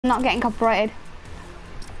not getting copyrighted.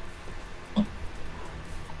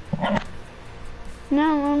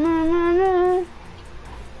 No, no, no, no, no.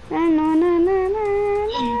 No, no, no, no,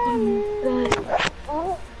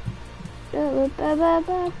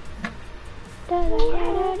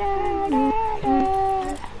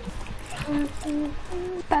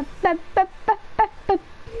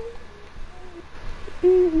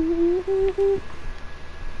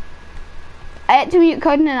 I had to mute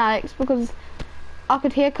Coden and Alex because I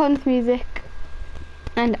could hear Coden's music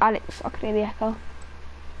and Alex, I could hear the echo.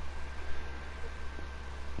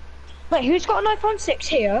 Wait, who's got an iPhone 6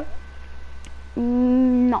 here?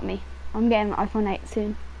 Not me. I'm getting an iPhone 8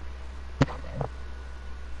 soon.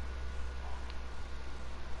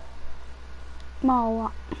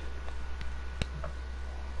 What?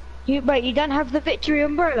 Wait, you don't have the Victory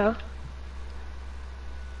umbrella?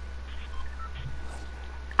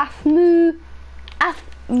 Afmoo,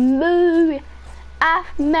 Afmoo,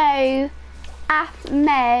 Afmoo,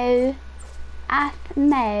 Afmoo,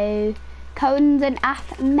 Afmoo. Cones and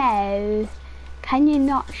Afmoo. Can you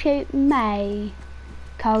not shoot me?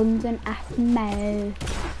 Cones and Afmoo.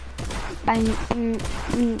 Bang.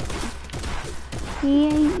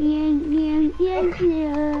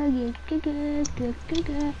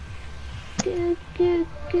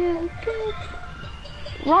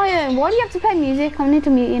 Ryan, why do you have to play music? I need to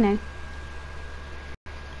mute you now.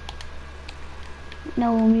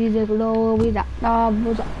 No music, no music, no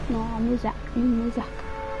music, no music, no music,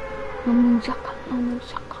 no music, no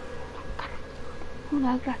music.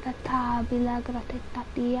 Una gratata, bila gratata,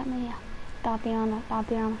 Tatiana, Tatiana,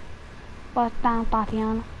 Tatiana,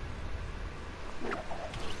 Tatiana.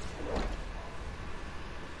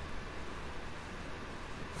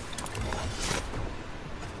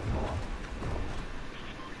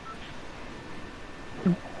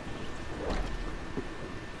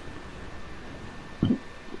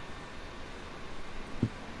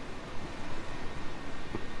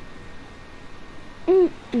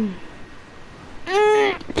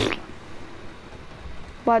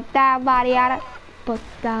 Put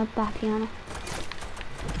that Tatiana.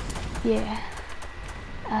 Yeah.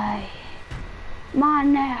 Ay.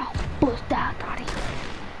 Man now. Put that Tatiana.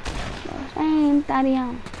 Stand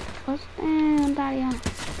Tatiana. Stand Tatiana.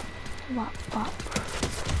 What?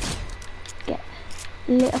 Get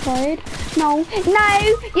lit fired. No. No.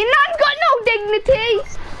 You're not got no dignity.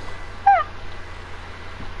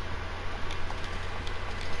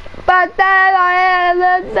 But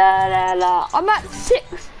I'm at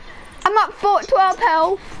 6. I'm at 12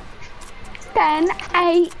 health. 10,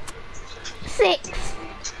 8, 6.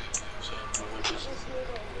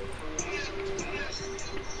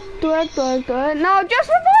 Good. No, just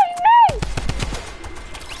revive me.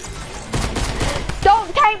 Don't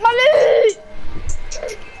take my loot.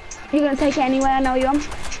 You're gonna take it anyway. I know you are.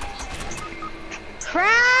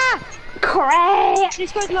 Crap.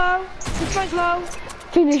 This guy's low.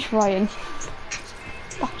 Finish, Ryan.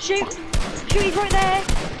 Shoot, he's right there.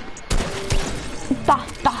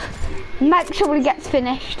 Make sure he gets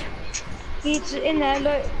finished. He's in there,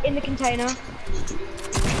 look, in the container.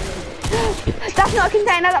 That's not a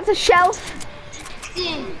container, that's a shelf.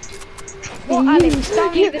 Well, Alex,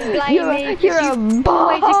 don't even blame me. You're a you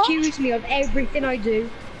always accuse me of everything I do.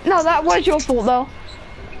 No, that was your fault though.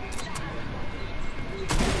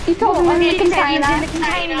 You told me in the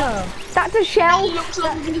container. That's a shelf. That looks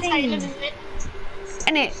like a container, doesn't it?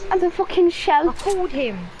 And it's a fucking shelf. I called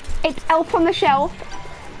him. It's elf on the shelf.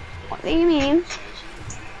 What do you mean?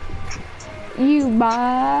 You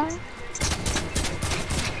bad.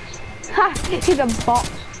 Ha! He's a bot.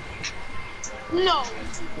 No.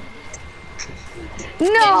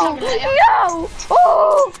 No! No!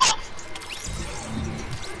 Oh!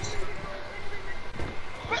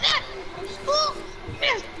 Right there! Oh!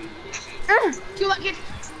 Yes! Kill that kid.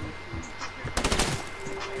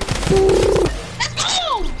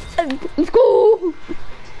 Let's go!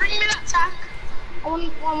 Bring me that tack. I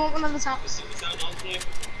want one of the tacks.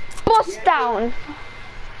 Bust down!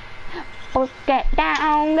 Bust, get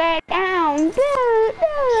down,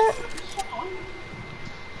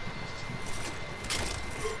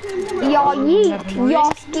 Your yeet,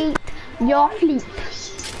 your skeet, your fleet.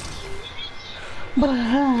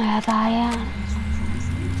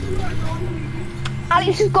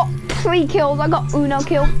 Alex has got 3 kills, I got uno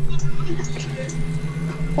kill.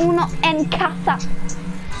 Uno en casa.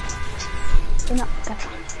 Uno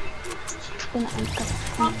en casa.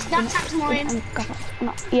 That tack's mine.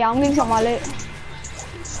 Yeah, I'm getting some my loot.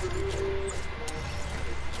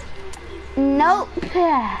 Nope.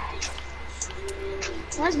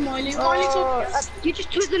 Where's my loot? My loot's up. You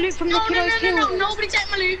just took the loot from the kiddo's kill. No, nobody take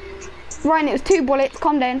my loot. Ryan, it was 2 bullets.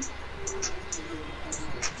 Calm down.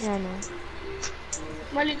 Yeah, no.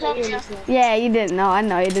 Well, it's obvious. Yeah, you didn't know. I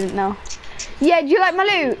know you didn't know. Yeah, do you like my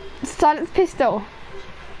loot? Silence pistol.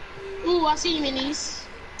 Ooh, I see minis.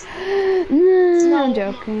 No, I'm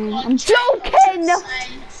joking. I'm joking!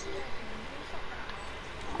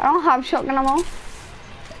 I don't have shotgun ammo.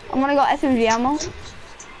 I'm gonna got SMG ammo.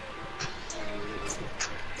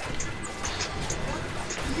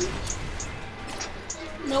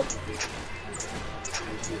 Nope.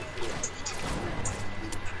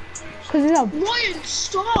 Cause it's a. Ryan,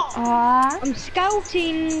 stop! I'm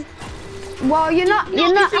scouting. Well, you're not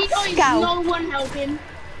if he a dies, scout. no one helping.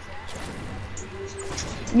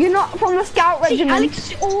 You're not from the scout See, regiment.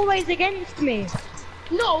 Alex is always against me.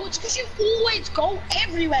 No, it's because you always go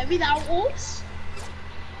everywhere without us.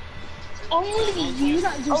 Only you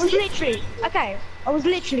that I does was it. literally, okay, I was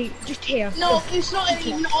literally just here. No, it's not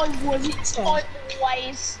even I was, it's I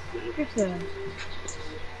always. Just there.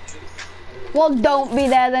 Well, don't be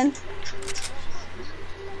there then.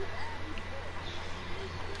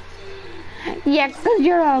 Yeah, cause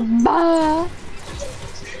you're a bar.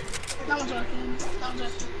 That was working. That was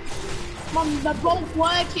working. Mum, they're both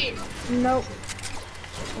working. Nope.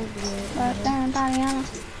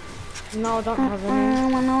 No, I don't have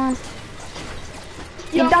any.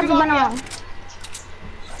 Your dad's a banana.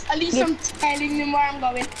 At least I'm telling them where I'm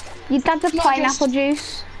going. Your dad's a Not pineapple just-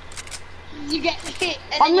 juice. You get hit.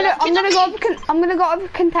 And I'm then gonna you're go like, over I'm gonna go over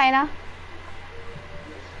container.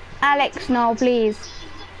 Alex, no, please.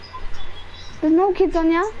 There's no kids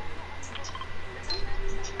on ya.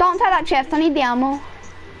 Don't take that chest. I need the ammo.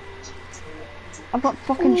 I've got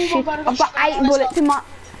fucking Ooh, shit. I've I've got 8 bullets in my.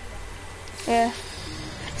 Yeah.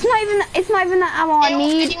 It's not even the ammo I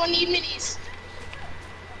need. Anyone need minis?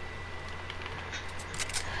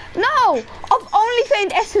 No, I've only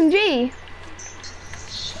found SMG.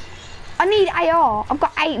 I need AR. I've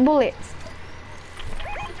got 8 bullets.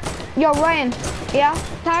 Yo, Ryan. Yeah.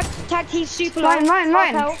 Tag, he's super low.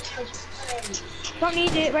 Ryan. Don't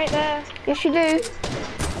need it, right there. Yes, you do.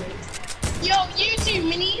 Yo, you two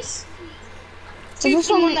minis. There's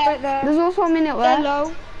also, someone there. Right there. there's also a minute left.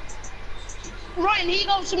 Hello. Ryan, here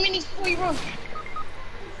goes some minis before you run.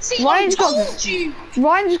 See, Ryan's I told you.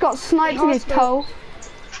 Ryan just got sniped in his toe.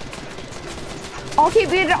 I'll keep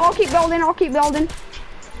building.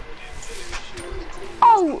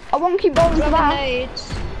 Oh, I won't keep building for that.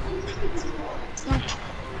 Grenades.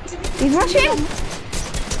 He's rushing.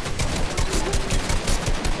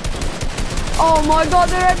 Oh my god,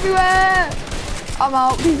 they're everywhere. I'm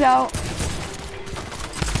out, peace out.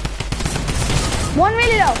 1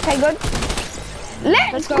 minute though, okay, good.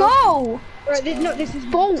 Let's go. Right, this is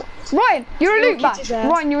Full. Ryan, you're a Your loot kit bash. is there.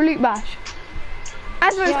 Ryan, you're a loot bash.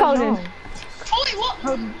 As for his clothing. no. Oh, wait, what?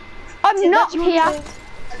 I'm not that's here. what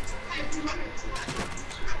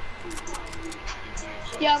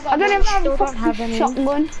Yeah, I've got I don't even have Still a don't have fucking any.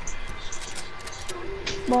 shotgun.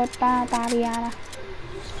 But yada.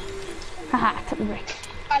 Haha, I took the brick.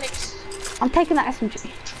 Alex. I'm taking that SMG.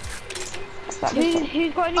 Fuck that pistol.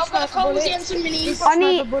 Who's got any I've got sniper cozy and bullets? some minis.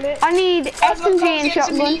 I need I've got SMG cozy and some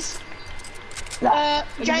shotgun. minis.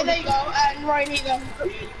 Jay, there you go, and Ryan, here you go.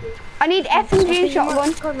 I need SMG and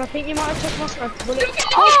shotgun. I think you might have took my sniper bullet. Look at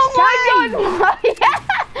Oh my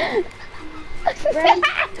god!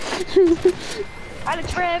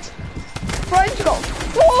 Alex Rev. French got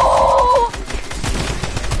 4!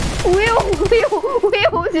 Wheel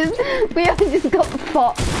just got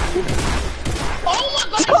fucked. Oh my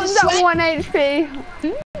god, Got it's a that sweat. 1 HP.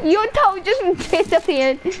 Your toe just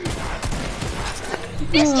disappeared.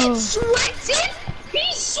 This kid's sweating.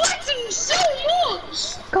 He's sweating so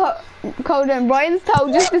much. Colden, Brian's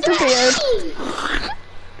toe just disappeared.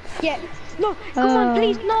 Yeah. No, come on,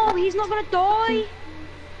 please. No, he's not gonna die.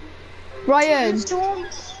 Ryan,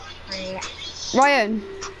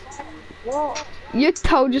 What? your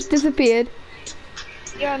toe just disappeared.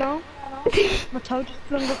 Yeah, I know. My toe just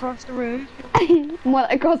flung across the room. Well,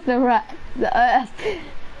 across the earth.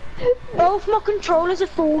 Both my controllers are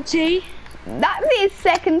faulty. That's his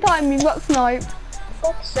second time you've got sniped.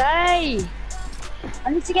 Fuck's sake.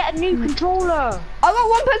 I need to get a new controller. I got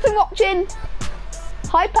 1 person watching.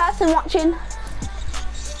 Hi, person watching.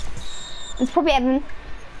 It's probably Evan.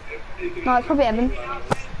 No, it's probably Evan.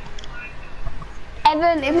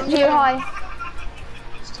 Evan, if it's you, hi.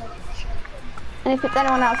 And if it's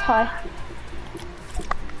anyone else, hi.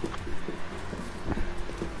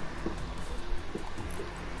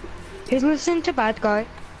 Who's listening to Bad Guy?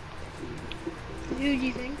 Who do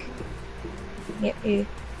you think? Yep, you.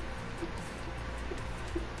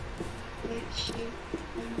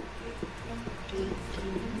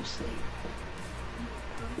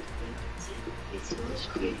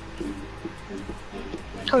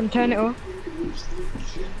 Turn it off.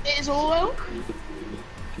 It is all oil.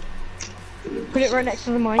 Put it right next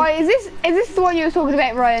to the mic. Oh, is this the one you were talking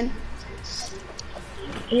about, Ryan?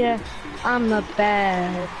 Yeah, I'm a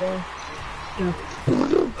bad boy. Yeah.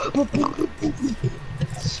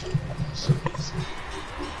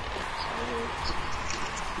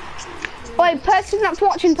 Wait, person that's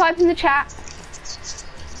watching, type in the chat.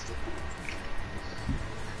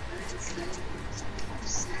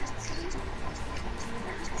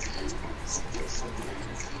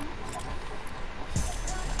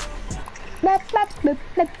 Blip, blip, blip,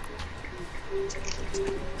 blip.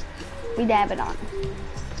 We dab it on.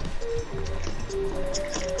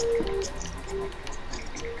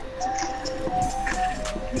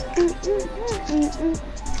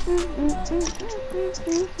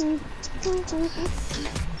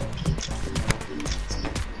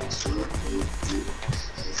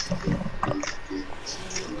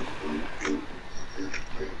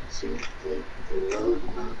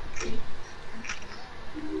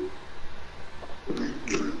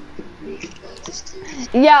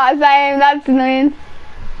 Yeah, same, that's annoying.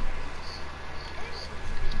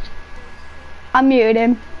 I muted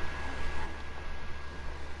him.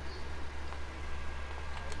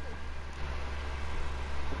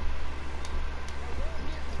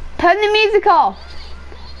 Turn the music off.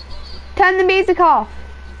 Turn the music off.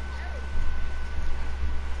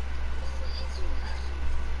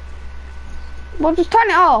 Well, just turn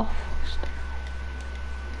it off.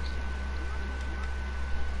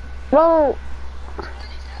 Well,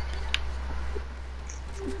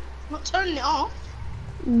 Not turning it off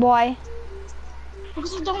why?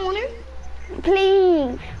 because I don't want to.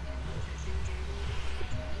 Please.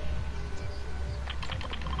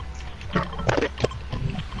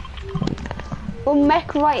 We'll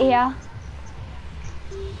mech right here.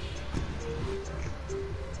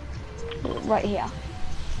 Right here.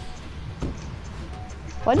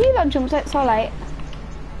 Why do you not jump so late?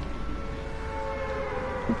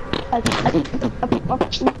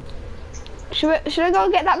 Should I go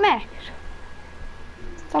get that mech?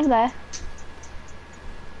 It's over there.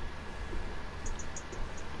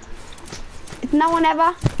 Is no one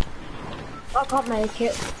ever? I can't make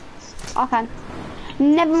it. I can.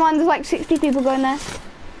 Never mind, there's like 60 people going there.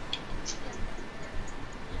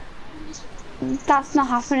 That's not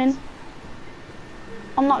happening.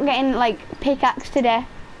 I'm not getting like pickaxe today.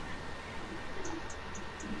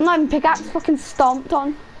 I'm not even pickaxe, fucking stomped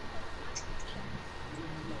on.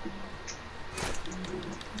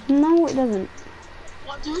 No, it doesn't.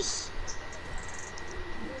 What does?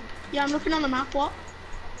 Yeah, I'm looking on the map. What?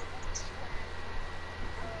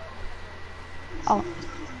 Oh.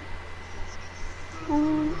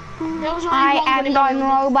 There was only I one am going going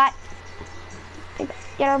on. robot.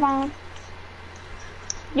 You're around.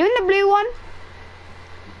 You in the blue one?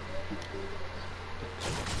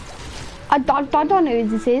 I don't know who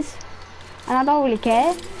this is. And I don't really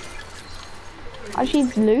care. I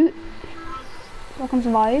just need loot. So I can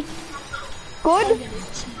survive. Good.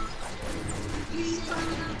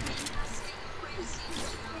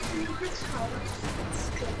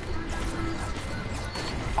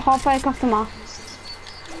 Halfway across the map.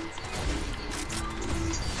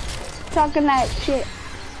 Talking that shit.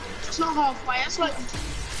 It's not halfway. It's like.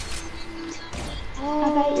 I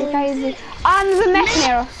bet you're crazy. And there's a mech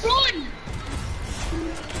near us. Run!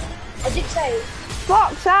 I did say.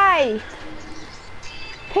 Fuck's sake.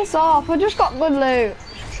 Piss off, I just got good loot.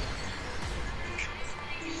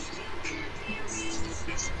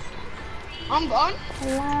 I'm gone.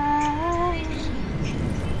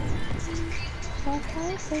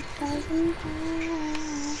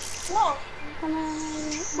 What?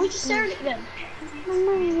 We're just staring at them.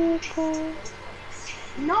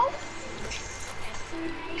 No?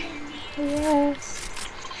 Yes.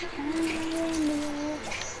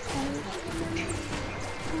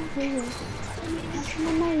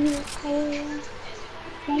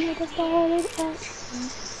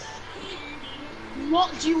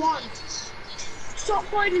 What do you want? Stop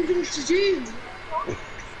finding things to do.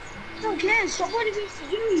 I don't care. Stop finding things to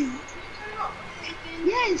do.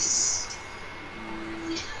 Yes.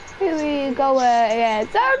 Here we go again.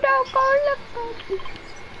 Don't go look.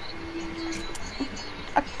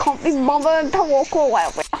 I can't be bothered to walk away.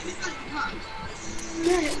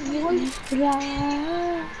 Yeah, you want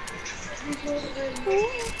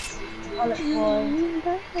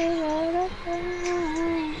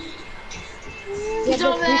He's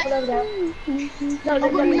over there. People over there. No, I've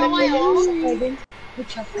got no way off.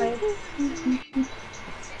 Which I've played.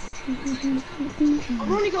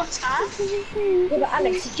 I've only got tab. Yeah, but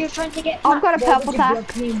Alex, if you're trying to get I've got a why purple would you tag.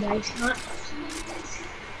 block me, mate?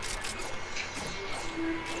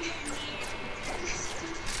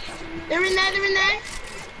 They're in there, they're in there.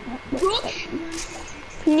 Rush.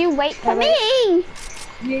 Can you wait for me?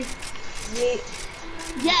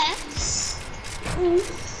 Yes.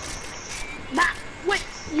 That, wait,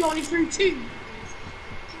 you only threw 2.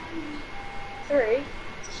 3.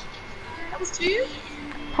 That was 2?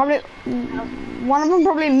 Probably, one of them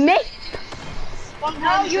probably missed.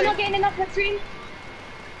 No, you're not getting enough slipstream.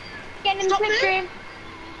 Getting in the Stop it. slipstream.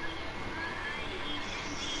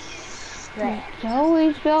 Right.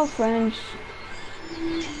 Always girlfriends.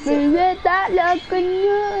 Forget that look on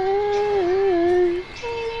you.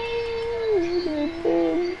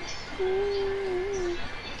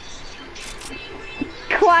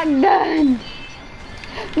 Quagden.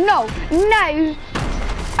 No, no.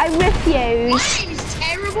 I refuse. My aim is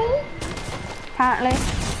terrible. Apparently.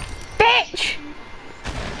 Bitch!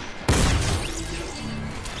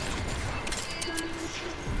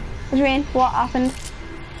 What do you mean? What happened?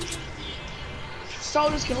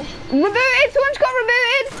 Soldier's kill. Rebooted! Someone's got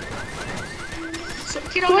rebooted! So,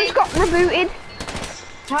 get on Someone's it. got rebooted.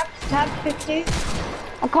 Tab 50.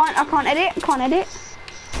 I can't edit.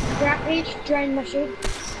 Rampage, drain my shield.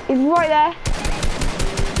 He's right there.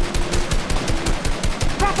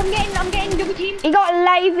 Crap, I'm getting double team. He got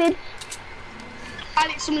lasered.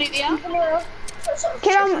 Alex, some loot there. Somewhere else.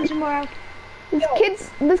 Kid on, Somewhere else.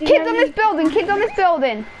 there's kids on this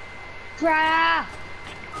building, Crap.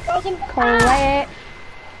 Correct.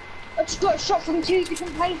 I just got shot from 2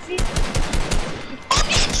 different places. I'm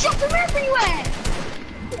getting shot from everywhere.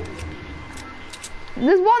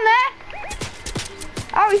 There's one there.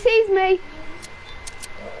 Oh, he sees me.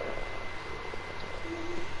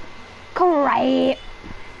 Great.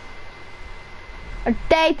 I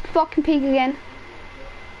dare to fucking peek again.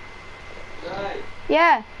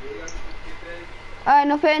 Yeah.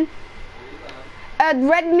 Nothing.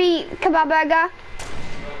 Red meat kebab burger.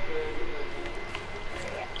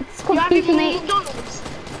 It's You called having pizza more meat. McDonald's?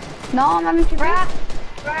 No, I'm having chicken. Crap.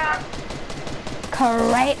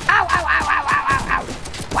 Great. Ow, ow, ow, ow, ow, ow, ow.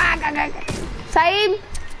 Wah, ga, ga, ga. Same.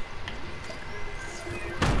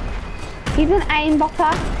 He's an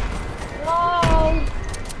aimbotter. No.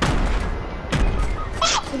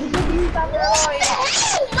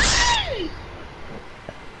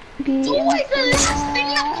 It's always the last thing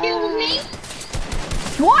that kills me.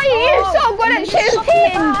 Why are you so good at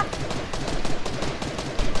shooting?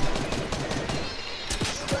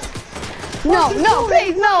 No,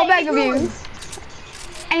 please, no, I beg of you.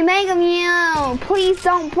 I beg of you, please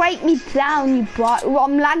don't break me down, you bot.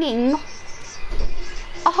 I'm lagging.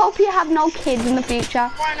 I hope you have no kids in the future.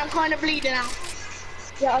 Ryan, I'm kind of bleeding out.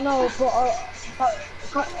 Yeah, I know, but I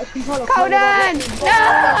can follow. Conan!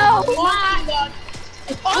 No! Oh my god.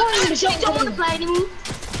 I actually don't want to play anymore.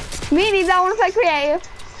 Me neither, I want to play creative.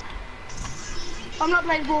 I'm not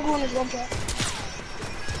playing Four Corners one player.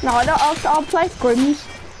 No, I don't, I'll play scrims.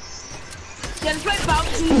 Yeah, let's play the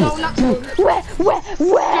Bouncing Zone, that's good. Where?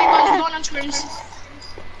 Yeah, go on scrims.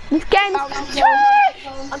 This game's Bouncing trash!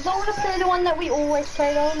 Zone. I don't want to play the one that we always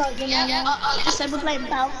play though, like the Yeah, I said we're playing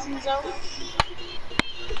Bouncing Zone.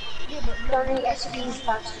 Learning SP's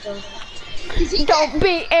Bouncing Zone. Don't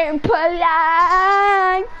be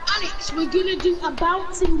impolite! Alex, we're gonna do a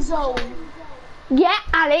Bouncing Zone. Yeah,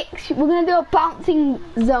 Alex, we're gonna do a bouncing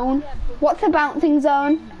zone. What's a bouncing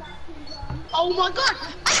zone? Oh my god,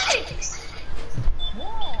 Alex!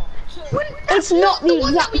 It's not the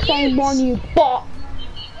exact same one, you bot.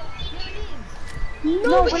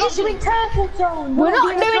 No, we're not doing Turtle Zone. We're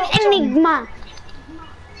not doing Enigma.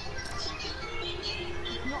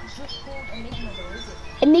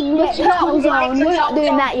 Enigma Turtle Zone. We're not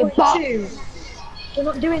doing that, you bot. We're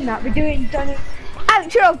not doing that. We're doing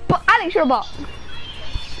Alex, you're a bot. Alex, you're a bot.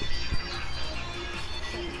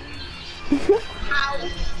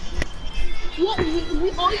 What?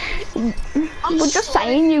 We're just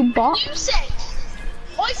saying, you bot. You said.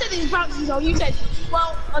 I said this Bouncing Zone. You said,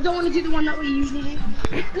 well, I don't want to do the one that we usually do.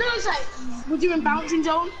 And then I said, we're doing Bouncing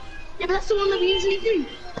Zone. Yeah, but that's the one that we usually do.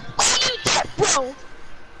 Oh, you dead, bro.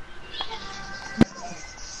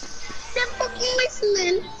 They're fucking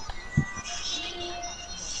listening.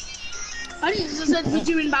 I didn't just said we're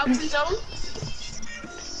doing Bouncing Zone.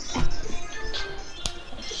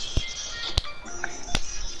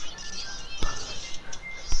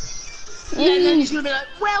 Yeah, and then he's gonna be like,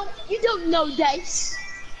 well, you don't know this.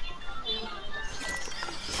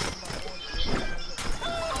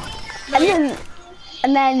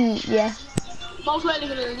 And then, yeah. Most likely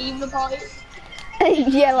gonna leave the party.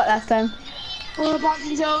 Yeah, like last time. Or a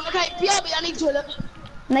Bouncing Zone. Okay, yeah, but I need toilet.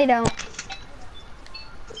 They don't.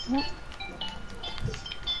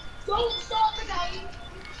 Don't start the game.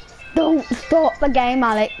 Don't stop the game,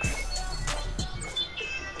 Alex.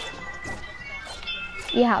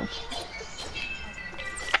 You have.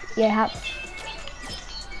 You have.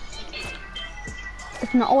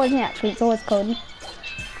 It's not always me actually, it's always Cody.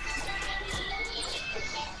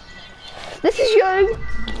 This is you!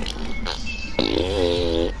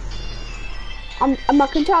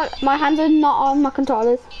 My hands are not on my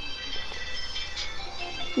controllers.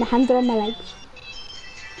 My hands are on my legs.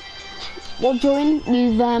 Well, join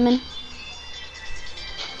you vermin.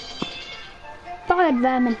 Tired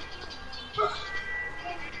vermin.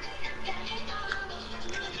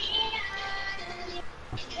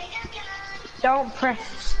 Don't press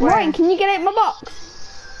square. Ryan, can you get out my box?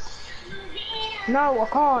 No, I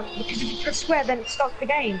can't. Because if you press square, then it stops the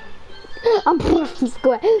game. I'm pressing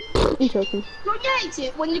square. I'm joking. You hate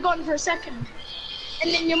it when you're gone for a second.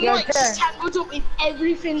 And then your Yeah, mic just tangled up with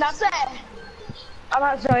everything that's there. I'm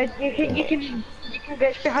outside. You can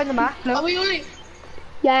go behind the map. Are Look. we on it?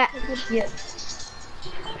 Yeah. Yeah.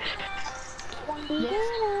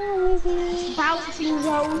 Bouncing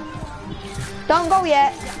zone. Don't go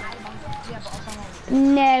yet.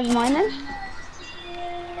 Never mind then.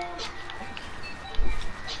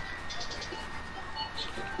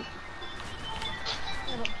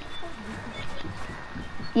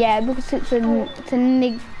 Yeah, because it's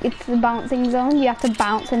a bouncing zone. You have to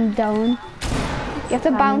bounce and zone. You have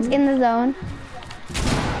to bounce in the zone.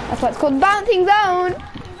 That's why it's called bouncing zone.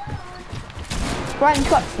 Ryan,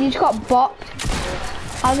 you just got bopped.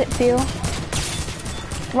 How does it feel?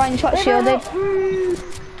 Ryan, you just got shielded.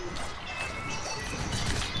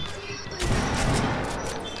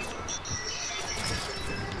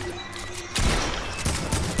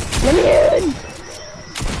 Let me in!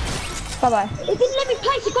 Bye bye. It didn't let me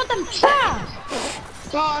place a goddamn trap!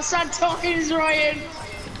 Oh, sad talkings, Ryan.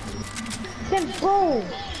 Then bro.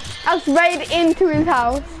 I was right into his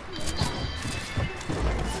house.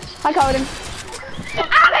 I called him.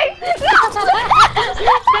 Alex!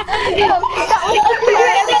 No!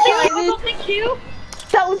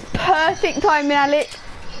 That was perfect timing, Alex.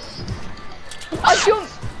 I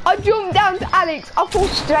jumped down to Alex. I fall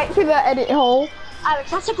straight to the edit hole.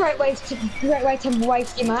 Alex, that's a great way to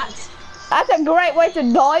waste your mats. That's a great way to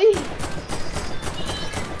die.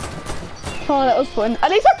 Oh, that was fun. At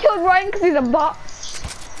least I killed Ryan because he's a bot.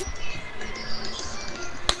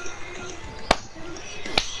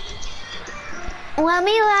 Let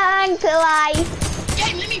me learn to lie.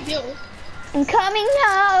 Game, let me build. I'm coming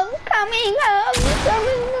home, coming home,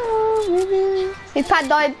 coming home. His pad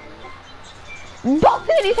died. Bop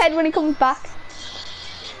in his head when he comes back.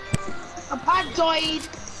 A pad died.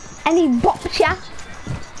 And he bopped ya.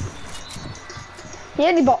 He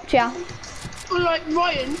only bopped ya. Like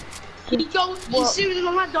Ryan, he goes, as soon as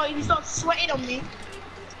my pad died, he starts sweating on me.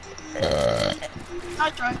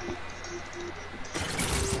 Nice try.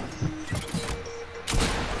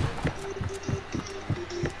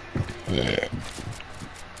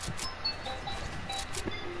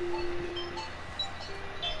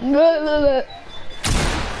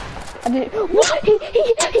 I did. What?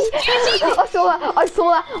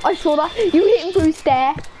 I saw that. You hit him through his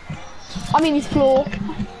stair. I mean his floor.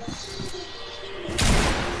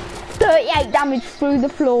 38 damage through the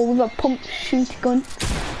floor with a pump shoot gun.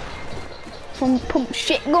 From pump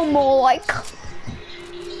shit gun, more like.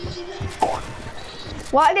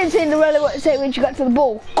 Why did Cinderella say when she got to the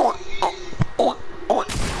ball?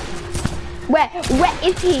 Where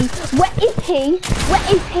is he? Where is he? Where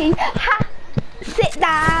is he? Ha! Sit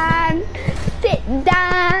down. Sit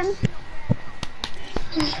down.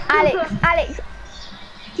 Alex.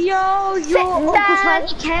 Yo, your uncle's had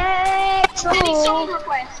cake. Any song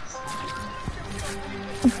requests?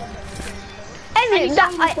 Anyway,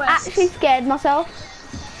 that I actually scared myself.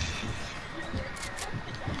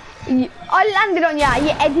 I landed on you.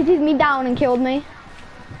 You edited me down and killed me.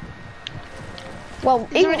 Well,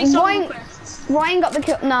 Ryan got the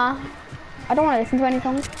kill. Nah, I don't want to listen to any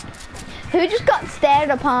songs. Who just got stared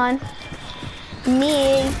upon?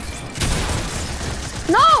 Me.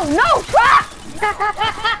 No, trap!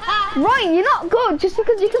 Ryan, you're not good just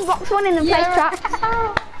because you can box one in and place trap.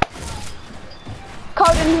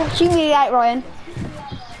 Colin, humiliate Ryan.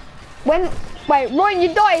 Wait, Ryan,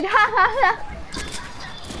 you died. Ha ha ha.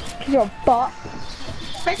 Because you're a bot.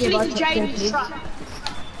 Especially the James trap.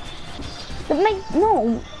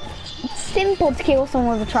 No. It's simple to kill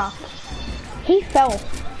someone with a trap. He fell.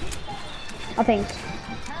 I think.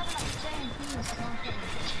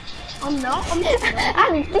 I'm not.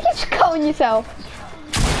 Alex, did you just go on yourself?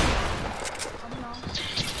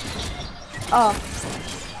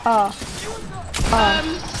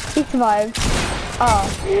 He survived.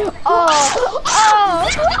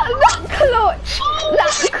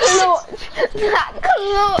 That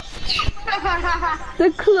clutch!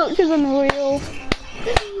 The clutch is unreal.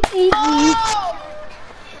 Easy. Oh!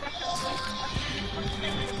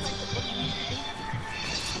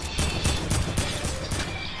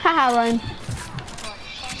 Haha, Ryan.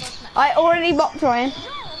 I already bopped Ryan.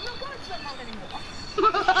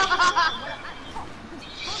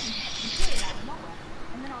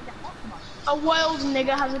 A wild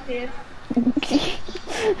nigger has appeared.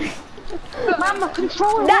 Mama,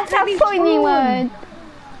 control. That's a funny word.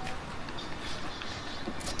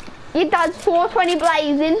 Your dad's 420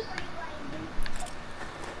 blazing.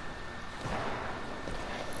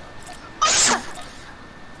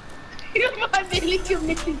 You might really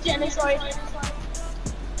committed genocide.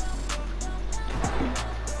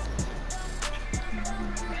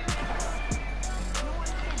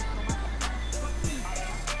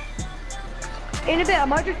 In a bit, I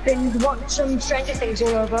might just binge watch some Stranger Things all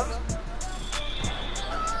over.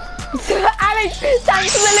 Alex,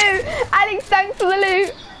 thanks for the loot. Alex, thanks for the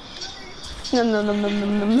loot. Nom nom nom nom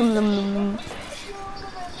nom nom nom nom nom.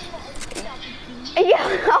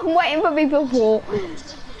 Yeah, I'm waiting for people to fall.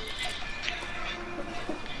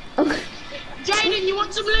 Jaden, you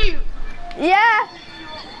want some loot? Yeah.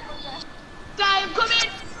 Guy, I'm coming.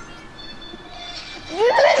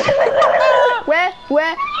 Where?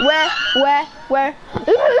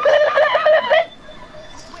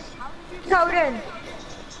 Coden,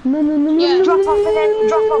 No, no, no, Yeah. no, drop no,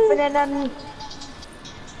 off no, and then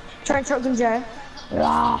try and shotgun Joe.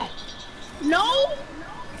 Ah, No?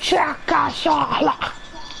 Chaka Shala.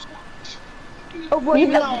 Oh boy, You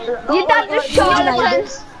you done- like, you done the charlatan.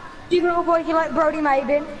 Do you know boy you like Brody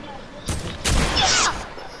Maben? Yeah.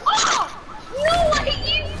 Oh! No, I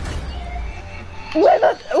hit you. With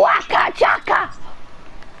a Waka Chaka.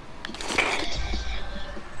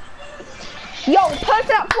 Yo, person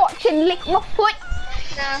that's watching, lick my foot.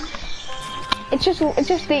 Nah. It's just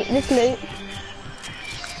this loot.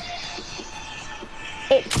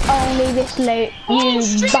 It's only this loot, Oh, you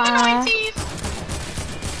street bar. 19.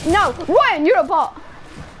 No, Ryan, you're a bot.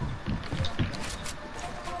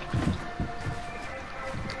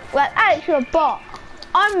 Well, Alex, you're a bot.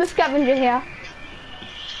 I'm the scavenger here.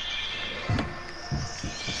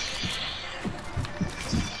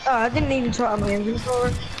 Oh, I didn't even try on my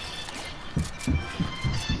inventory.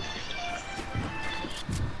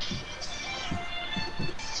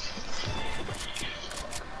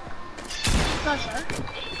 No, sir.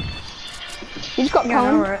 You just got Yeah,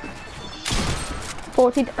 coned. alright.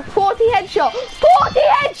 40 headshot. 40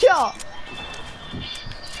 headshot.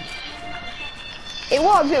 It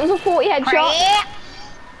was a 40 headshot.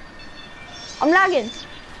 I'm lagging.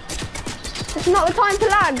 It's not the time to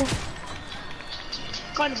lag.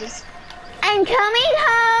 Kind of is. I'm coming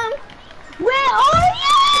home. Where are you?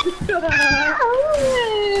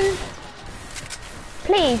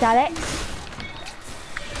 Please, Alex.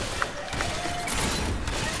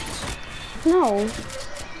 No.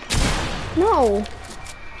 No.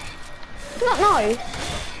 Not no.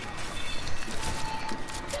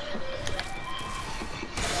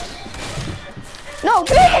 No,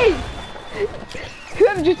 please!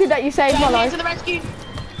 Whoever just did that, you saved my Yeah, life. to the rescue.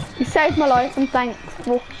 You saved my life, and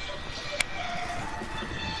thankful.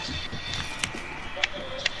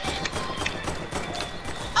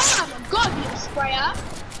 Oh my god, you sprayer.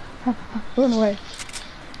 Run away.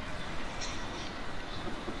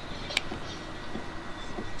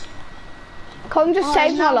 Colin just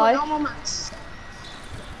saved my life. No more mats.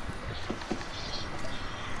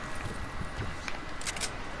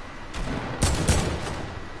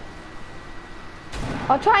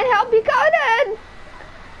 I'll try and help you, Conan.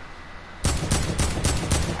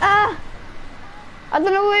 I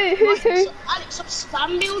don't know who's who. Alex, stop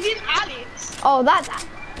spam building, Alex. Oh, that's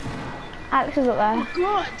Alex is up there.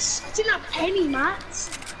 God, I didn't have any mats.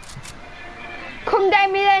 Come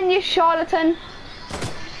down me then, you charlatan.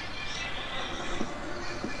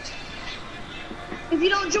 If you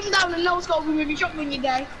don't jump down and no scope, with your shotgun, you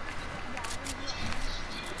die.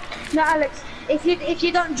 No, Alex. If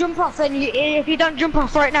you don't jump off, then if you don't jump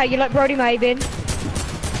off right now, you're like Brody Maben.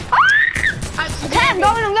 I'm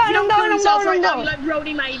going, I'm going. You like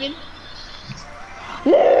Brody Maven.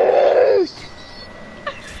 Loot!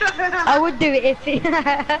 I would do it if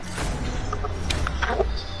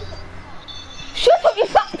Shut up, you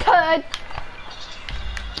fat turd!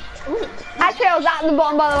 Actually, I was at the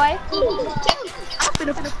bottom, by the way.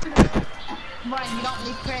 Ryan, you don't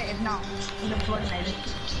need creative now. You look good, maybe.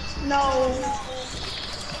 No.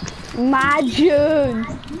 Imagine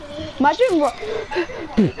what?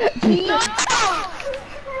 No!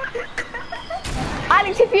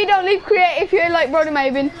 Alex, if you don't leave creative, you're like Brody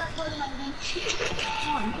Maven.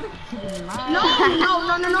 No.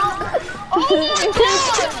 Oh my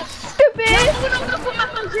god! Stupid! We're not gonna put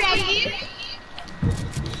back on creative.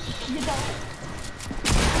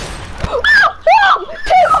 Oh,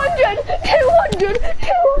 200! 200!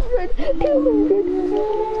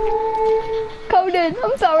 Coden,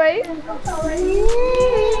 I'm sorry.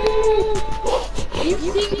 You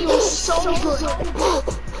think you're so good.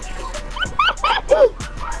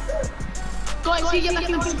 Guys, you get back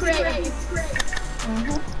into creative.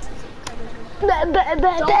 Don't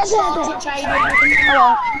start it, Jaden.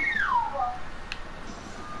 Alright.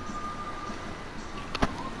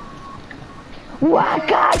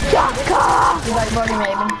 Waka chaka! You like body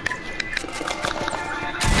maybe?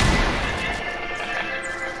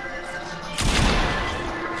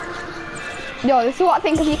 Yo, this is what I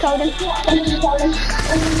think of you, Coden. I didn't even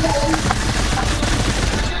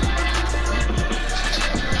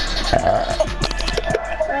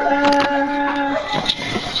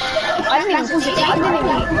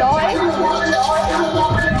die.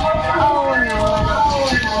 Oh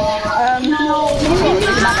no.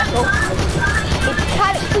 It's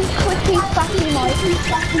Calix's quickly fucking mic.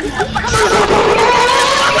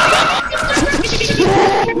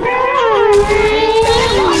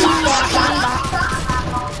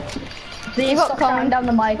 So you got coming down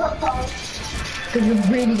the mic. Because you're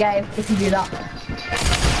really gay if you do that.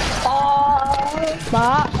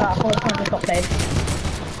 But Hold on, just got saved.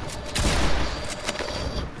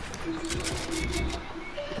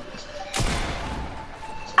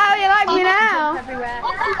 how you like me now? Everywhere.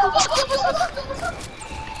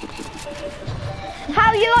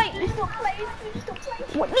 How you like?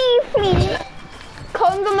 What do you think?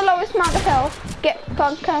 Cone's on the lowest amount of health. Get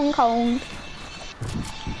fucking Cone.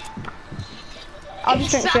 I'll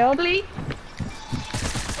just drink shield. Exactly.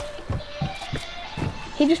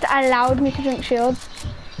 He just allowed me to drink shield.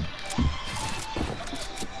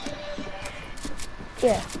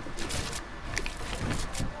 Yeah.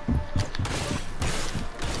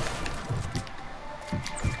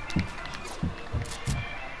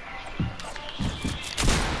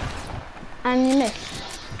 And you missed.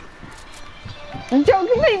 I'm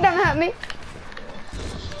joking, please don't hurt me.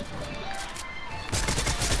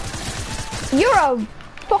 You're a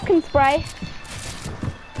fucking spray.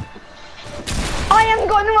 I am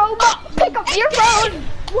going to robot. Pick up your phone.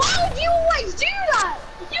 Why do you always do that?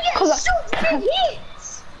 You get 'Cause such big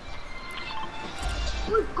hits.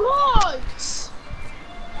 Oh my god.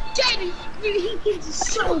 Jaden, you hits is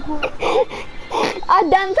so good. I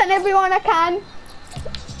dance on everyone I can.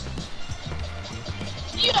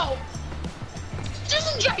 Yo,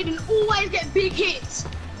 doesn't Jaden always get big hits?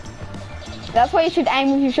 That's why you should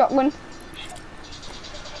aim with your shotgun.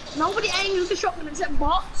 Nobody aims with the shotgun except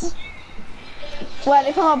bots. Well,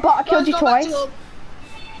 if I'm a bot, I killed you Go back twice. to him.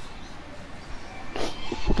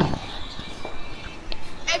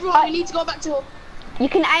 Everyone, we need to go back to him. You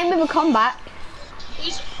can aim with a combat.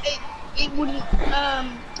 It wouldn't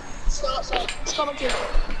start, so let's go back to him.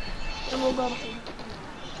 Then we'll go back to him.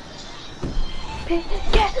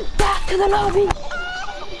 Get back to the lobby.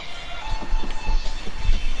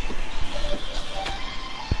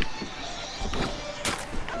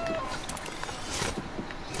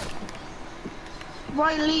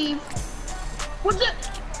 Right, leave. What's it?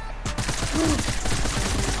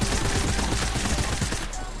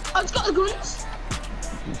 Oh, it's got the guns.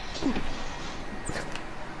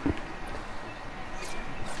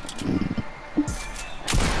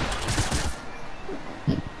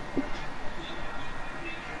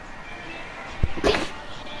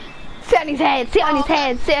 Sit on his head, sit on his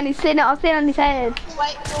head, sit on his head.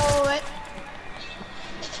 Wait.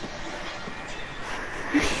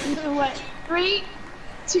 Wait. 3,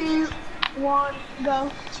 2, 1,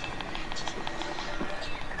 go.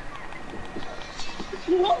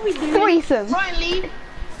 What are we doing? Threesome. Right, leave.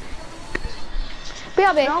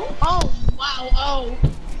 BRB. No? Oh, wow, oh.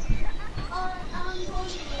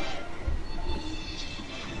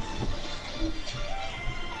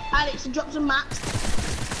 Alex, drop some maps.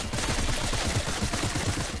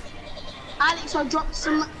 Alex, I dropped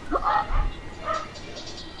some.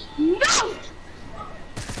 No!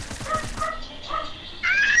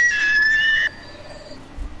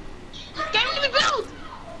 Get into the build!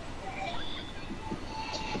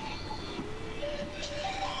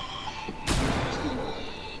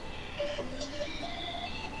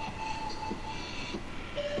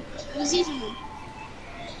 Who's eating them?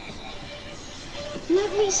 Let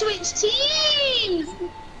me switch teams!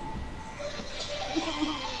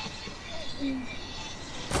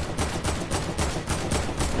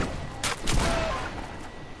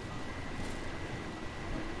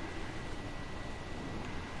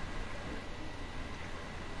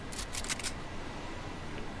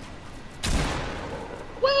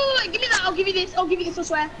 I'll give you this. I'll give you this, I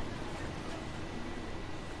swear.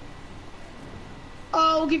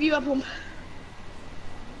 I'll give you a pump.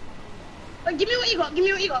 Give me what you got. Give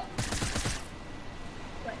me what you got.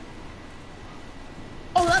 Wait.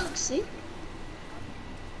 Oh, that looks sick.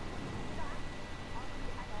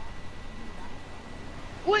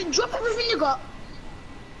 Wait, drop everything you got.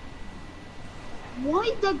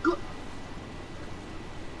 Why the go?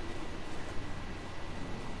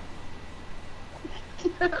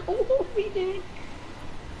 What are we doing?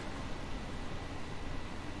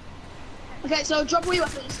 Okay, so drop all your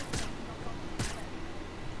weapons.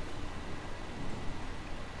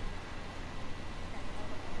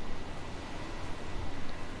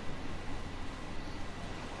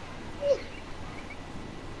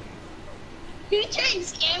 You trying to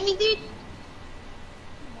scam me, dude?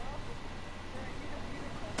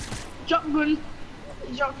 Drop gun.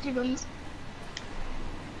 Drop two guns.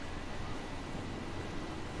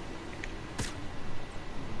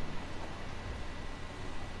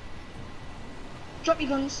 Drop your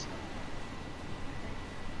guns.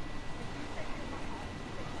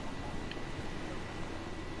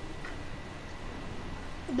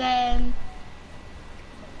 Then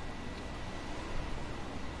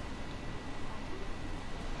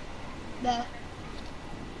there.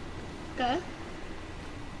 Okay.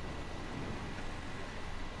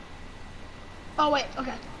 Oh wait,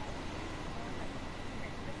 okay.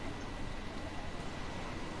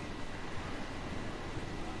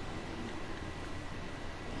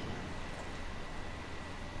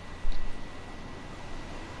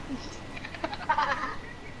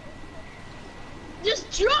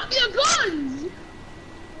 Just drop your guns!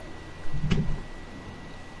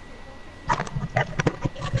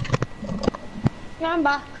 Yeah, I'm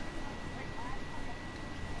back.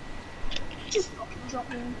 Just fucking drop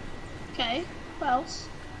them. Okay, what else?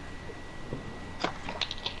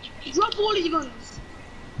 Drop all of your guns.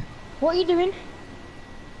 What are you doing?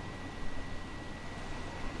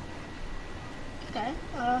 Okay,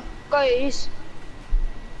 Guys.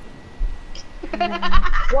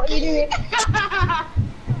 What are you doing?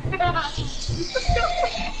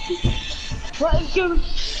 What are you doing?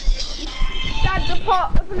 Dad, the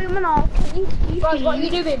pot of aluminum. Guys, what are you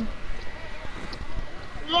doing?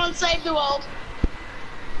 We want to save the world.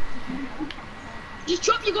 Just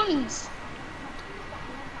drop your guns.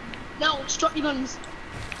 No, just drop your guns.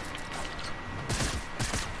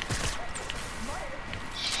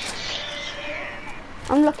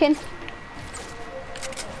 I'm looking.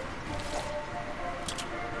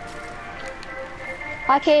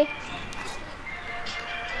 Okay.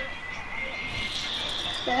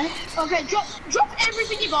 Okay. Okay, drop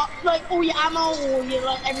everything you got, like all your ammo, all your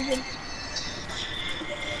like everything.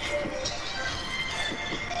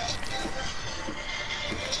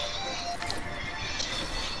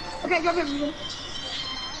 Okay, drop everything.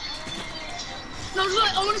 No, just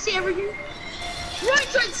like I want to see everything. Right,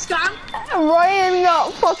 try to scam. Ryan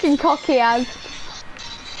got fucking cocky as.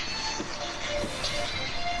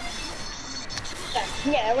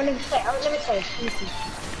 Yeah, let me say.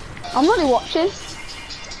 I'm only watching.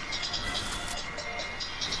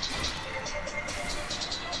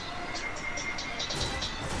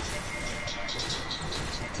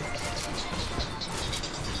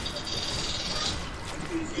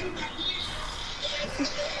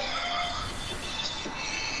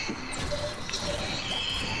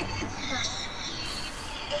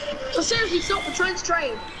 So seriously, stop. We're trying to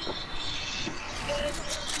trade.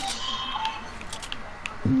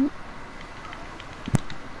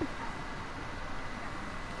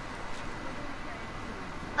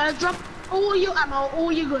 Drop all your ammo,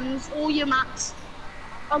 all your guns, all your mats.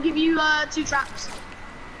 I'll give you 2 traps.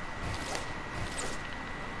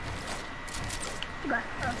 Okay.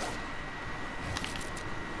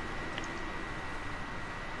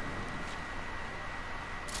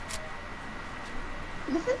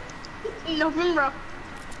 Nothing, bro.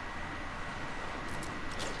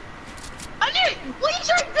 I knew it! What are you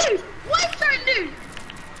trying to do? What are you trying to do?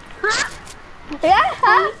 Huh? Yeah,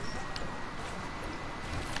 huh?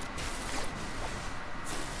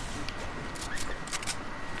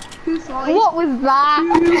 What was that?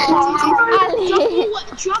 Ali.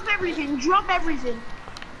 Drop everything, drop everything.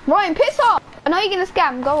 Ryan, piss off. I know you're gonna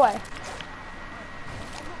scam. Go away.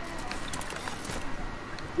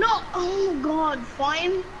 No, oh my god,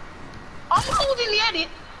 fine. I'm holding the edit.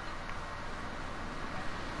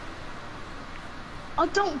 I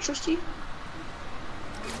don't trust you.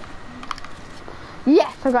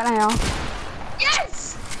 Yes, I got an AR.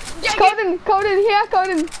 Yes! Yeah, Coden, here,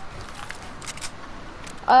 Coden.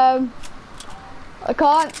 I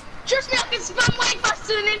can't. Trust me, I can spam way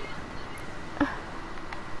faster than him.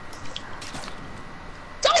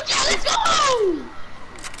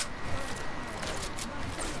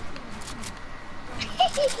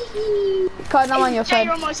 Code, I'm on your Yeah, side.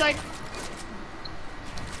 you're on my side.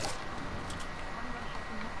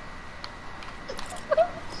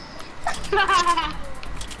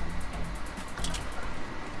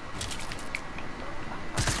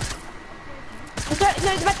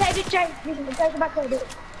 No, it's about to edit, Jay. It's about to edit.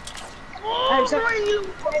 Oh, so- Ryan, you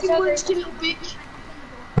fucking so- roasted little bitch.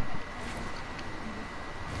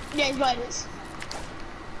 Yeah, he's got this.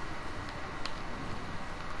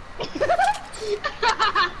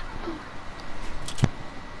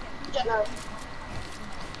 No.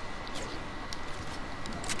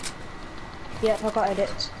 Yeah, I got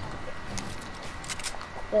edits.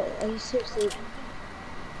 Are you seriously?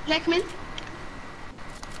 Yeah, come in.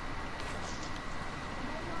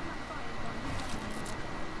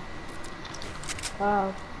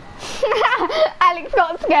 Wow. Alex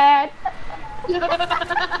got scared.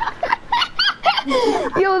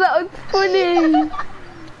 Yo, that was funny.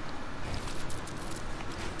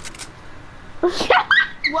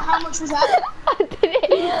 What? How much was that? I did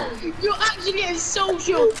it. You're actually getting so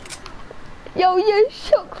shook. Yo, you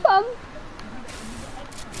shook, fam.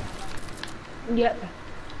 Yep.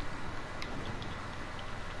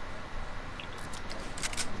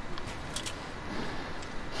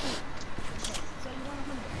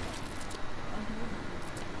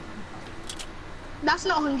 That's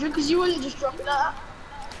not 100 because you wouldn't just drop it like that.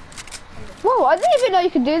 Whoa, I didn't even know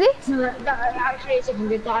you could do this. No, that actually is a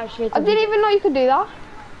good. That actually is a I didn't even know you could do that.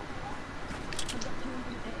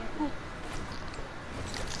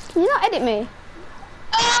 Can you not edit me?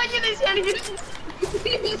 Oh, you didn't see anything. You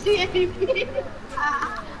didn't see anything.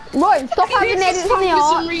 Right, stop having This is edits on the fun for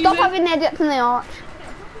some arch. reason. Stop having edits on the arch.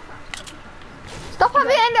 Stop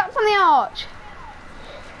having edits on the arch.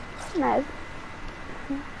 No.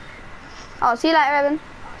 Oh, see you later, Evan.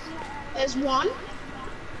 There's one.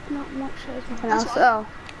 Not much, there's nothing That's else. fine. Oh.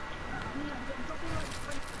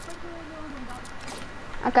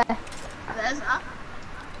 Okay. There's that.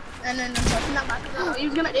 And then I'm dropping that back. Oh, he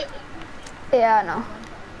was gonna dip. Yeah, I know.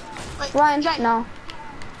 Wait, Ryan, Jake. no.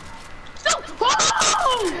 No.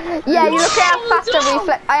 Oh! Yeah, you look at No, faster no.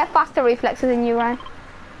 reflex. I have faster reflexes than you, Ryan.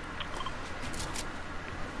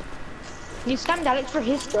 You scammed Alex for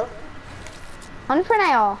his stuff. Only for an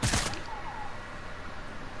AR.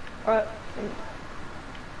 Alright.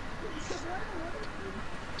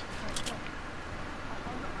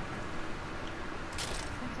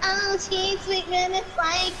 Oh, she's sleeping a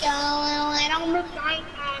psycho. I don't look like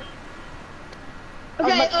that.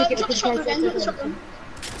 Okay, drop the shotgun then, drop the shotgun.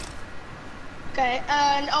 Okay,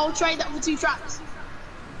 and I'll trade that for 2 traps.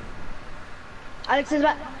 Alex is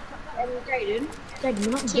back. Jaden,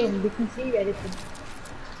 you're not done. We can see everything.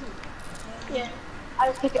 Yeah.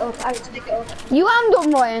 Alex, pick it up. Alex, pick it up. You am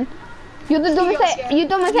dumb, Ryan. You're the dumbest. Yeah. You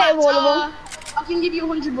dumbest out of all of them. I can give you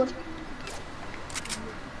 100, bud.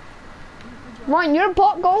 Ryan, you're a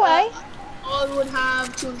bot. Go away. I would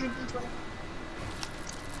have 220.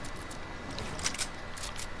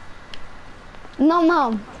 No,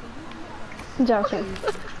 Mom. I'm joking.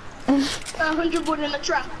 100 bud in a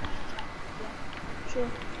trap. Sure.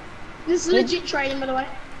 This is legit trading, by the way.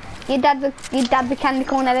 Your dad's a candy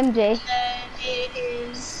corn LMG. Then it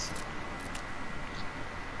is.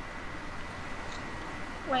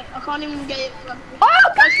 Wait, I can't even get it.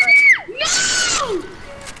 Oh, God!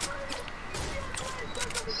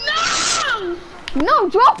 No! No! No,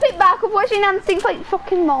 drop it back. Otherwise your nan stinks like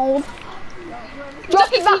fucking mold.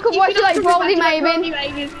 Drop it back. Otherwise you like Brody Mabin.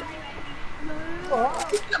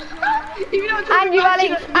 And you,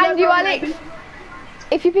 Alex. And you, Alex.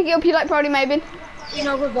 If you pick it up, you like Brody Mabin.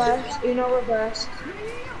 Uno reverse. Uno reverse.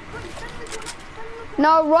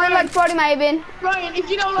 No, Ryan likes Brody Mabin. Ryan, if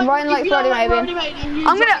you don't like, Ryan likes Brody Mabin.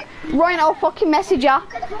 I'm gonna. Ryan, I'll fucking message ya.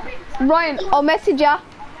 Ryan, I'll message ya.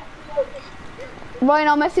 Ryan,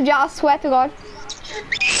 I'll message ya. I swear to God.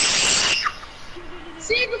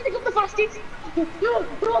 See, you can pick up the fastest.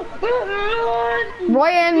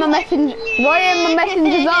 Ryan, my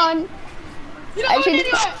messenger's on. You know what Actually-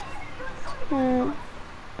 anyway?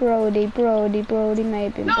 Brody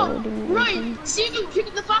Mabin. No, Brody Mabin. Ryan, see if you can pick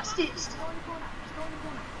up the fastest.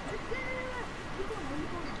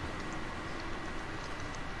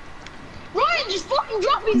 Ryan, just fucking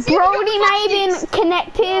drop it. See if you Brody can pick up the Mabin, fastest.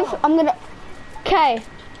 connective. I'm gonna. Okay.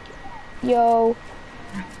 Yo.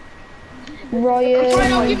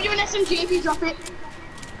 Ryan, I'll give Ryan. you an SMG if you drop it.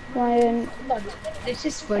 Ryan. This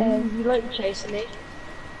is fun. You like chasing me.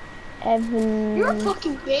 Evan. You're a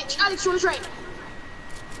fucking bitch. Alex, you want to trade?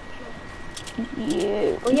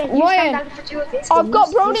 You. Oh yeah, you Ryan, stand out for 2 of this. I've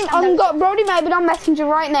got Brody Maven on Messenger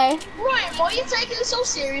right now. Ryan, why are you taking it so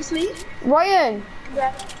seriously? Ryan.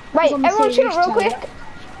 Yeah. Wait, on everyone shut serious up real channel. quick.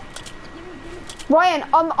 Ryan,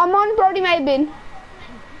 I'm on Brody Maven.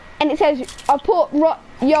 And it says, I put,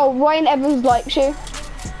 yo, Ryan Evans likes you.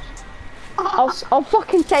 I'll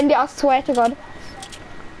fucking send it, I swear to God.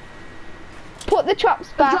 Put the traps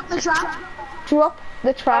back. Drop the trap. Drop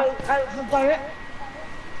the trap. I've got it.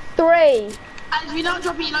 3. And if you don't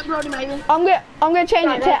drop it, you like Brody Maven. I'm gonna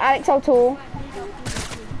change it to Alex O'Toole.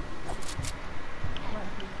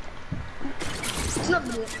 It's not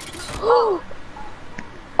good.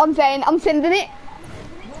 I'm sending it.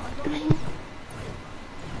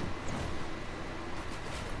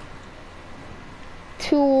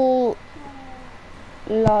 To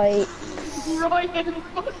like Ryan.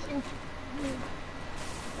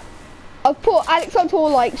 I've put Alex O'Toole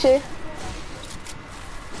likes you.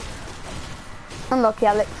 Unlucky,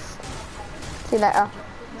 Alex. See you later.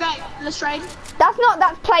 Okay, let's trade.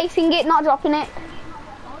 That's placing it, not dropping it.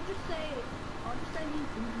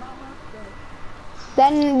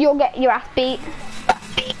 Then you'll get your ass beat.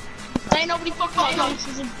 There ain't nobody fucking on.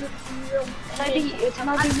 Can I be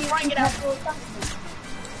you? Ryan, get out.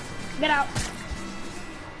 Get out.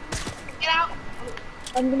 Get out.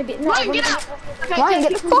 I'm gonna be. No, Ryan, get out. Okay, Ryan,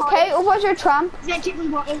 get the fuck out, otherwise you're a tramp. Yeah, keep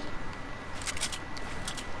from bottom.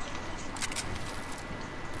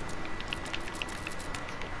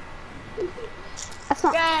 That's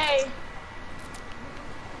not. Yay.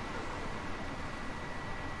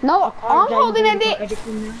 No, I'm holding edit.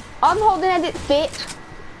 I'm holding edit, bitch.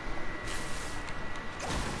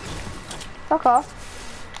 Fuck off.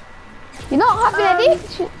 You're not having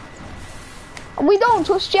edit. We don't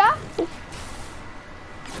trust ya.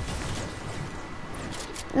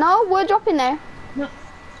 No, we're dropping there.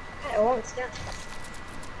 Oh, it's down.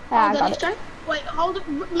 Yeah, I Hold got it. it. Wait, hold it.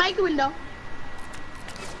 Make a window.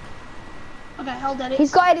 Okay, hold edit.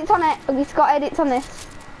 He's got edits on it. He's got edits on this.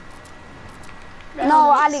 Okay,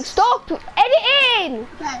 No, hold edits. Alex, stop editing.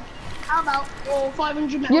 Okay, how about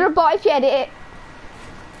 500 metal? You're a bot if you edit it.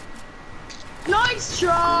 Nice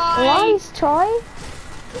try. Nice try.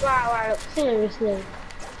 Wow, seriously.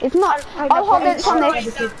 It's not. I'll hold edits on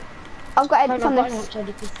this. I've got edits on this.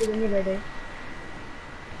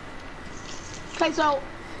 Okay, so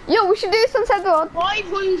Yo, we should do Sunset Road.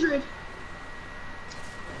 500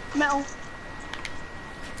 metal.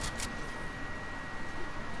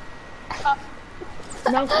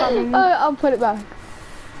 No spamming. I'll put it back.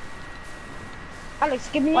 Alex,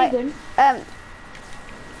 give me Wait. a gun.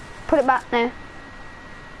 Put it back now.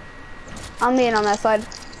 I'm being on their side.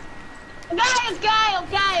 Okay.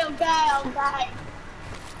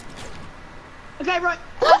 Okay, right.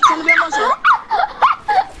 That's gonna be on my side.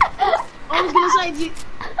 I was gonna say, you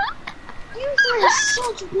guys are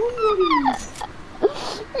such bullies.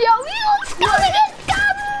 Yo, you Scalligan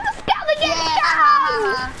scum! Scalligan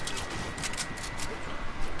scum!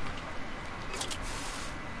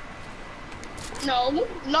 No,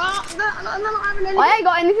 not having any. I ain't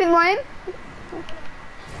got anything, Ryan.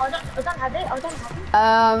 I don't have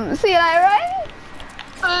it. See you later,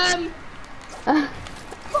 Ryan.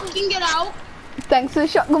 Fucking get out. Thanks for the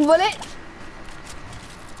shotgun bullet.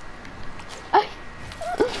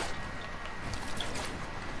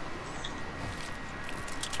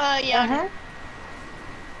 Yeah.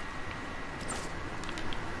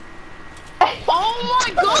 Oh my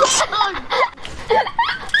god!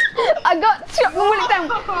 I got shotgun bullet down.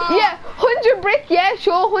 Yeah, 100 brick, yeah,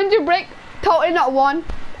 sure, 100 brick. Totally not one.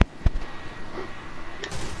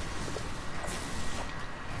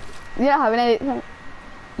 You're not having edits on it.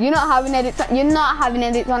 You're not having edits on, you're not having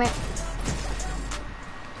edits on it.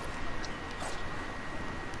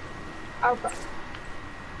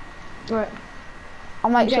 Right. I'll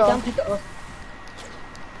make Yeah, sure. don't pick it up.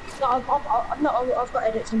 No, I've got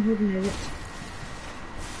edits. I'm holding edits.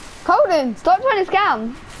 Colden, stop trying to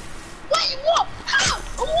scam. Wait, what? How?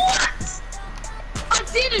 What? I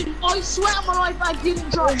didn't. I swear on my life, I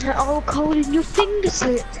didn't try. Oh, Colin, your finger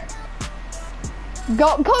slipped.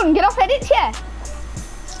 Colden, get off edits, yeah.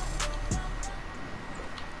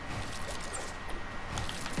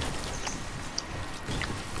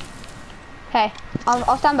 Okay,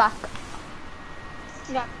 I'll stand back.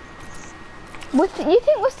 Yeah. You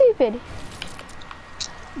think we're stupid?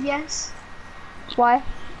 Yes. Why?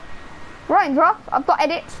 Ryan, drop. I've got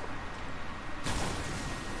edits.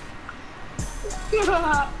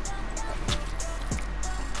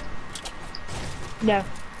 No.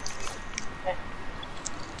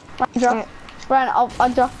 Ryan, drop. Ryan, I'll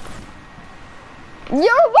drop. You're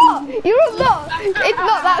a bot! You're a bot! It's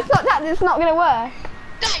not, that's not that, it's not gonna work.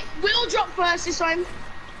 Okay, we'll drop first this time.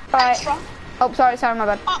 Alright. Extra. Oh, sorry, my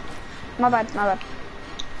bad. Oh, My bad.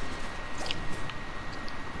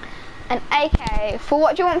 An AK. For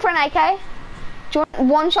what do you want for an AK? Do you want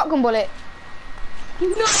one shotgun bullet?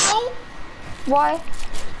 no. Why?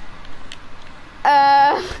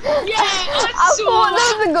 Yeah, I thought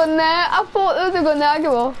there was a gun there.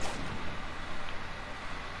 Go on.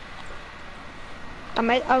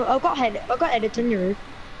 I got edits on your roof.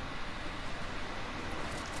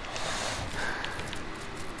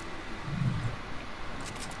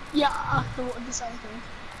 Yeah, I thought the same thing.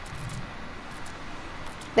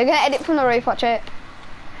 They're gonna edit from the roof, watch it.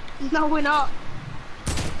 No, we're not.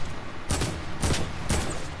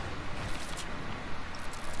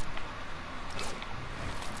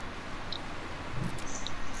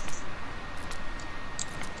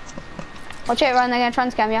 Watch it, Ryan, they're gonna try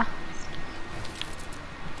and scam you.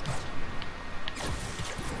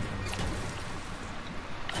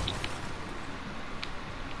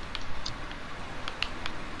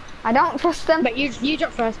 I don't trust them. But you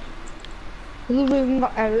drop first.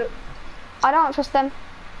 I don't trust them.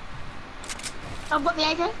 I've got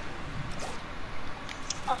the AK.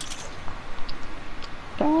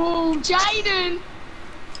 Oh, Jaden.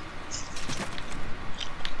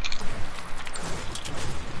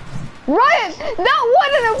 Ryan, that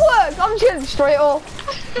wouldn't have worked. I'm just gonna destroy it all.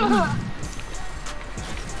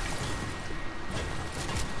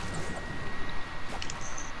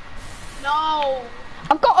 No.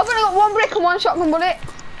 I've only got one brick and one shotgun bullet.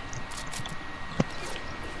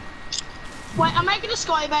 Wait, I'm making a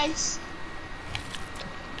sky base.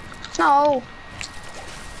 No.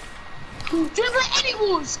 Do you play Edit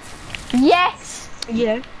Wars? Yes.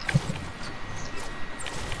 Yeah.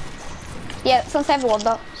 Yeah, it's on server one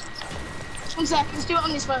though. 1 sec, let's do it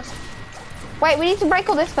on this first. Wait, we need to break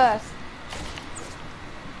all this first.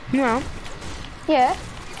 No. Yeah.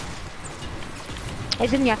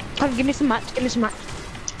 It's in here. Come, give me some mats.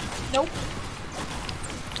 Nope.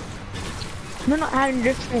 No, not having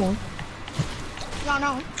this one.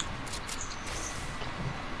 No.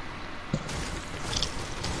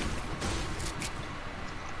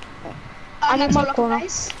 I'm in my lock corner.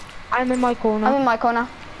 base. I'm in my corner. I'm in my corner.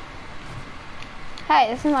 Hey,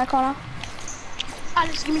 this is my corner.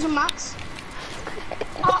 Alex, give me some mats.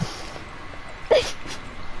 Oh, Because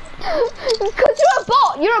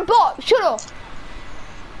you're a bot. Shut up.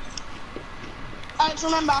 Alex,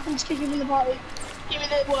 remember, I can just kick you from the party. Give me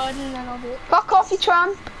the word and then I'll do it. Fuck off, you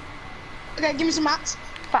tramp. Okay, give me some mats.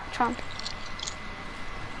 Fat tramp.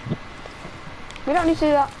 We don't need to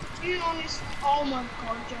do that. Being honest, oh my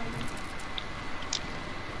god, Jaden.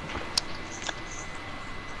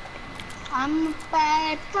 I'm a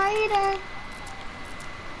bad fighter.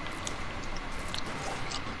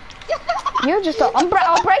 You're just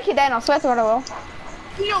I'll break it down, I swear to God I will.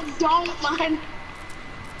 No, don't, man.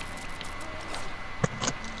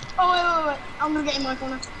 Oh, wait. I'm gonna get in my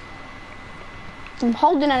corner. I'm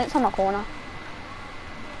holding it, it's on my corner.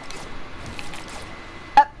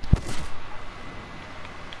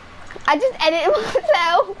 I just edited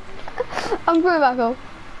myself. I'm putting it back up.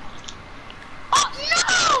 Oh,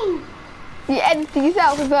 no! You edited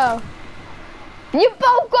yourself as well. You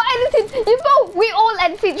both got edited. We all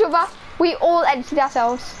edited each other. We all edited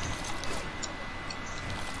ourselves.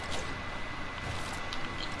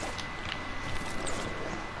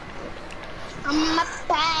 I'm a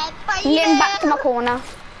bad fighter. I'm getting back to my corner.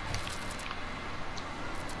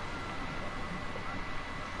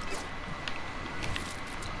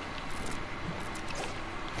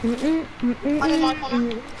 I'm in my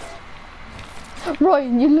corner.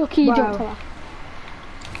 Ryan, you're lucky you Wow. jumped on her.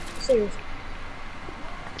 Serious.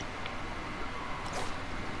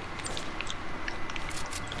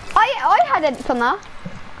 I had edits on that.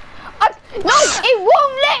 No, it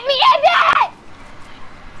won't let me edit!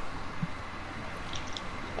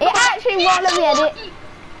 It actually won't let me edit.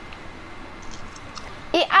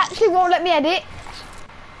 It actually won't let me edit.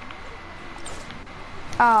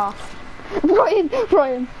 Oh.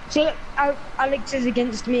 Ryan. See, Alex is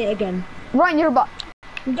against me again. Ryan, you're a bot.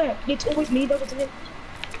 Yeah, it's always me that was it.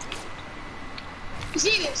 You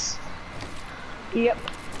see this? Yep.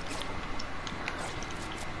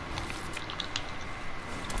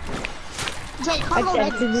 Jay, you can't go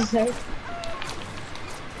Against red. the same.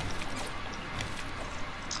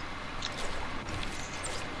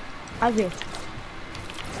 As if.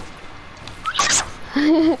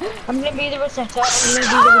 I'm gonna be the resetter.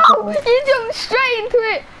 Oh, you jumped straight into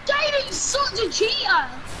it. Jaden's such a cheater.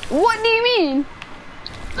 What do you mean?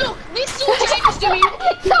 Look, this is what Jaden's doing.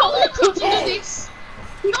 He goes across and does this.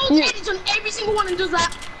 He goes edits on every single one and does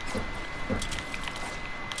that.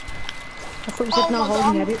 I thought you said no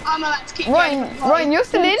holding edit. I'm about to kick Ryan, Ryan, you're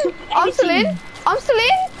still in? I'm still in? I'm still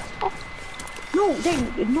in? No,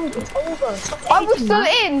 Dane, no, it's over. Stop I was editing, still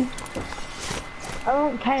man. in. I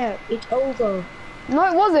don't care. It's over. No,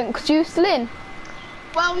 it wasn't, because you were still in.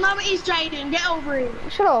 Well, no, it is Jaden. Get over it.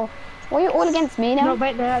 Shut up. Why are you all against me now? No,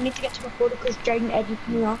 wait there. I need to get to my folder because Jaden edited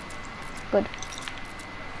me off. Good.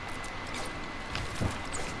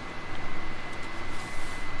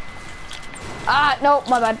 Ah, no,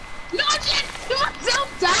 my bad. No, Jaden, you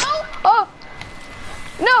myself down. Oh!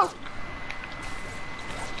 No!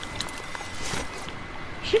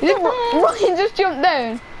 Ryan just jumped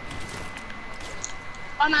down.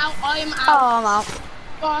 I'm out. I am out. Oh, I'm out.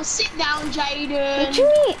 Oh, sit down, What Jaden. do you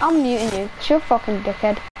mean? I'm muting you. 'Cause you're a fucking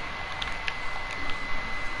dickhead.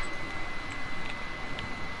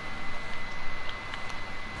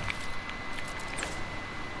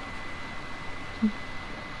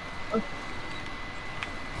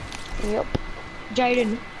 Yup.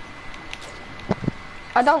 Jaden.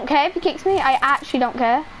 I don't care if he kicks me. I actually don't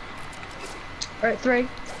care. Right, 3.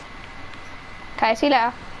 Okay, see you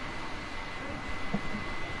later.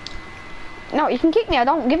 No, you can kick me. I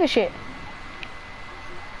don't give a shit.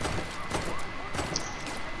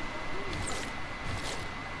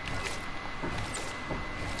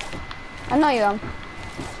 I know you am.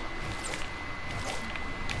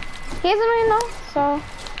 He isn't annoying though, so.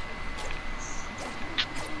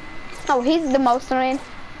 No, he's the most annoying.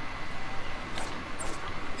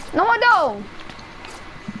 No, I don't.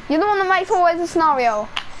 You're the one that makes always a scenario.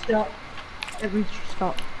 Stop. Every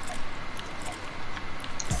stop.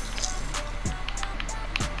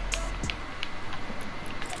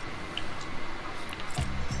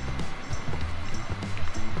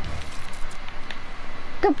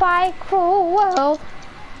 Goodbye, cruel world.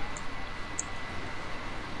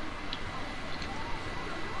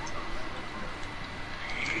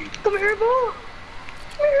 Come here, ball.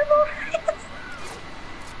 Come here, ball.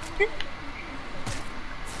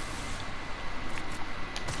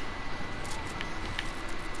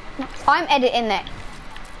 I'm editing that.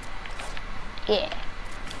 Yeah.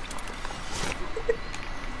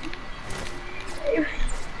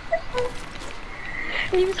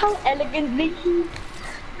 He was how elegantly he...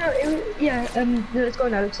 No, it was, yeah, no, let's go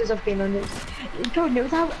now since I've been on it. God, it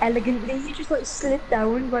was how elegantly he just like slid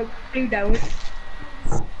down, like flew down.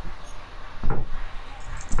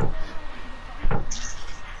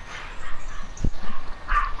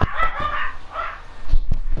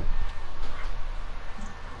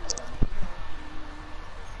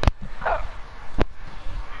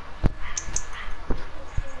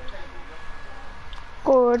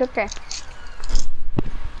 Good, okay.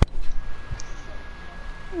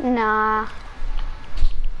 Nah.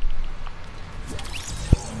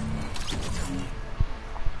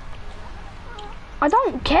 I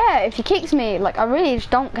don't care if he kicks me, like I really just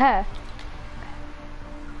don't care.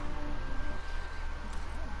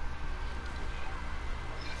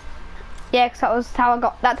 Yeah, 'cause that was how I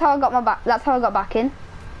got, that's how I got my back, that's how I got back in.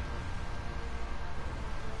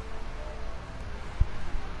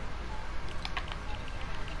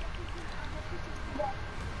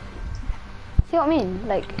 See what I mean?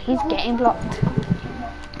 Like, he's getting blocked.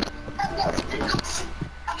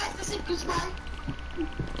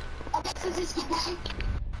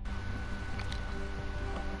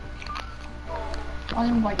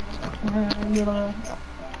 I'm like,